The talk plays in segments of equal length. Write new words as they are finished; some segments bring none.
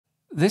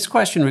This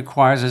question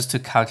requires us to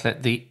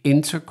calculate the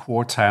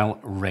interquartile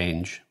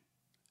range.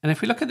 And if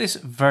we look at this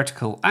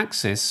vertical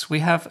axis, we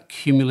have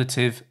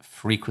cumulative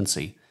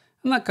frequency,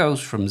 and that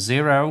goes from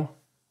 0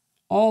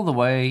 all the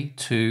way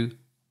to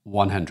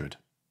 100.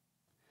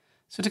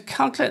 So to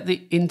calculate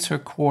the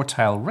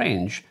interquartile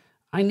range,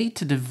 I need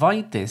to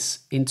divide this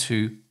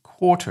into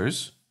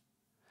quarters.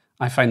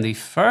 I find the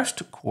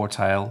first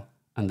quartile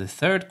and the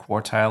third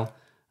quartile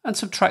and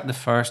subtract the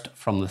first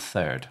from the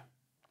third.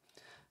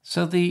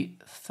 So the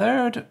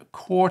third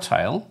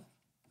quartile,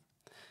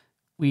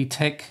 we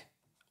take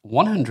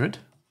 100,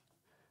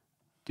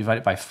 divide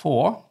it by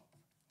 4,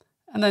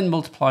 and then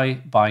multiply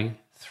by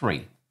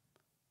 3.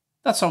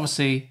 That's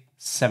obviously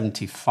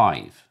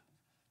 75.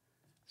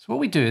 So what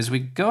we do is we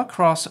go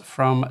across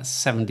from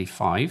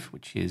 75,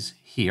 which is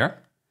here.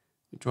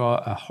 We draw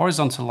a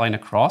horizontal line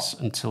across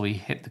until we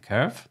hit the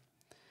curve.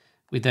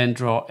 We then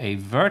draw a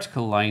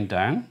vertical line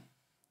down,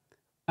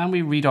 and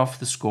we read off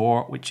the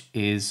score, which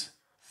is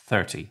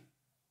 30.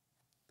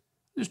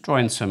 Just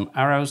drawing some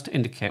arrows to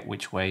indicate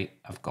which way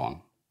I've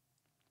gone.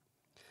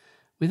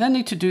 We then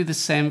need to do the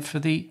same for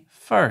the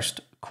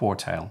first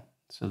quartile.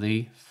 So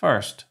the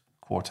first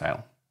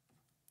quartile.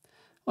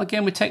 Well,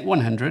 again, we take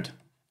 100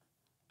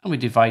 and we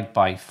divide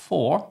by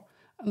 4,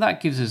 and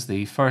that gives us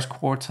the first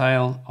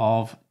quartile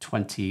of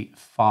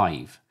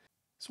 25.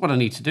 So what I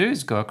need to do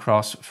is go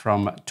across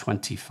from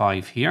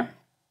 25 here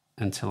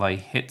until I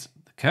hit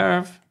the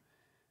curve,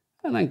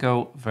 and then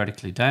go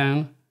vertically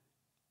down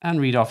and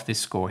read off this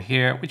score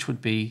here, which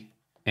would be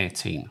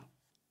 18.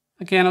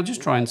 Again, I'll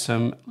just draw in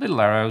some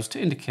little arrows to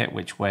indicate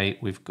which way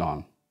we've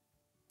gone.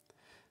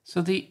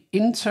 So the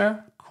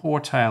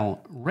interquartile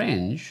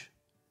range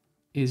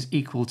is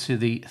equal to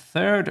the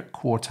third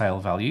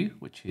quartile value,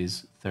 which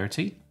is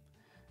 30,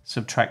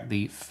 subtract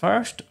the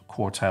first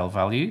quartile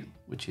value,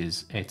 which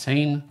is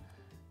 18,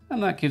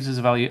 and that gives us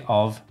a value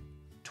of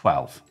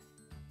 12.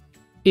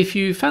 If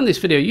you found this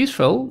video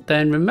useful,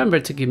 then remember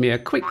to give me a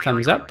quick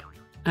thumbs up.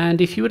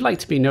 And if you would like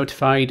to be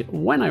notified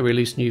when I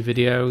release new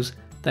videos,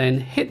 then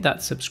hit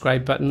that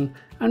subscribe button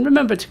and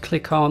remember to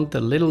click on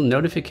the little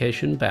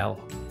notification bell.